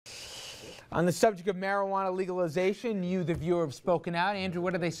On the subject of marijuana legalization, you, the viewer, have spoken out. Andrew,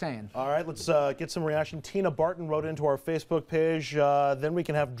 what are they saying? All right, let's get some reaction. Tina Barton wrote into our Facebook page, then we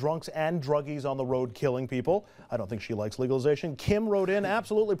can have drunks and druggies on the road killing people. I don't think she likes legalization. Kim wrote in,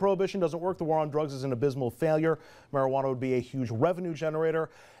 absolutely prohibition doesn't work. The war on drugs is an abysmal failure. Marijuana would be a huge revenue generator.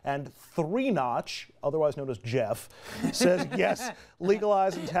 And Three Notch, otherwise known as Jeff, says, yes,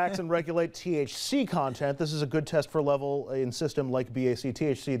 legalize and tax and regulate THC content. This is a good test for level in system like BAC.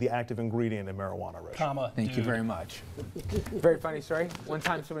 THC, the active ingredient in marijuana, Rich. Thank you very much. Very funny story. One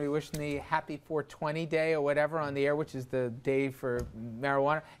time somebody wished me happy 420 day or whatever on the air, which is the day for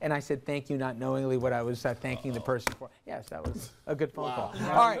marijuana, and I said thank you, not knowingly what I was thanking the person for. Yes, that was a good phone call.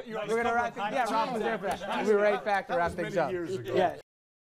 All right, we're going to wrap things up. Yeah, Rob was there for that. We'll be right back to wrap things up. Years ago. Yeah.